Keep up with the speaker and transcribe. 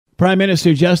Prime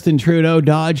Minister Justin Trudeau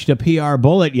dodged a PR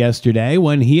bullet yesterday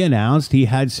when he announced he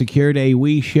had secured a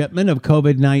wee shipment of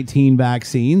COVID-19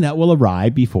 vaccine that will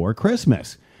arrive before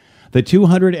Christmas. The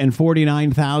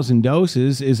 249,000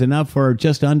 doses is enough for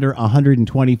just under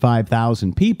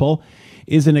 125,000 people,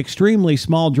 is an extremely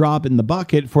small drop in the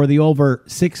bucket for the over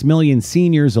 6 million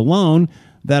seniors alone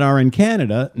that are in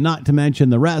Canada, not to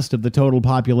mention the rest of the total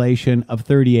population of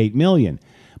 38 million.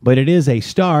 But it is a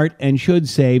start and should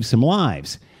save some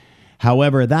lives.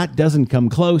 However, that doesn't come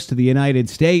close to the United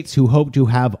States, who hope to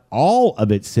have all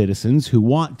of its citizens who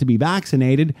want to be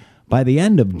vaccinated by the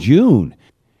end of June.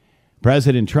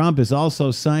 President Trump is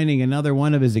also signing another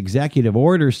one of his executive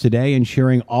orders today,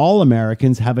 ensuring all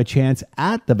Americans have a chance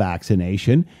at the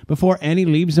vaccination before any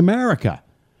leaves America.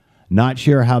 Not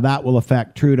sure how that will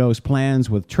affect Trudeau's plans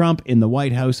with Trump in the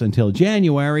White House until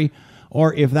January,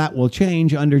 or if that will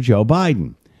change under Joe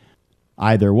Biden.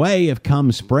 Either way, if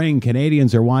come spring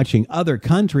Canadians are watching other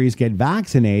countries get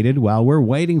vaccinated while we're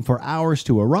waiting for ours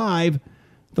to arrive,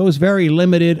 those very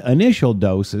limited initial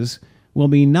doses will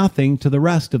mean nothing to the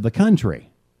rest of the country.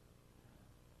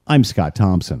 I'm Scott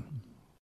Thompson.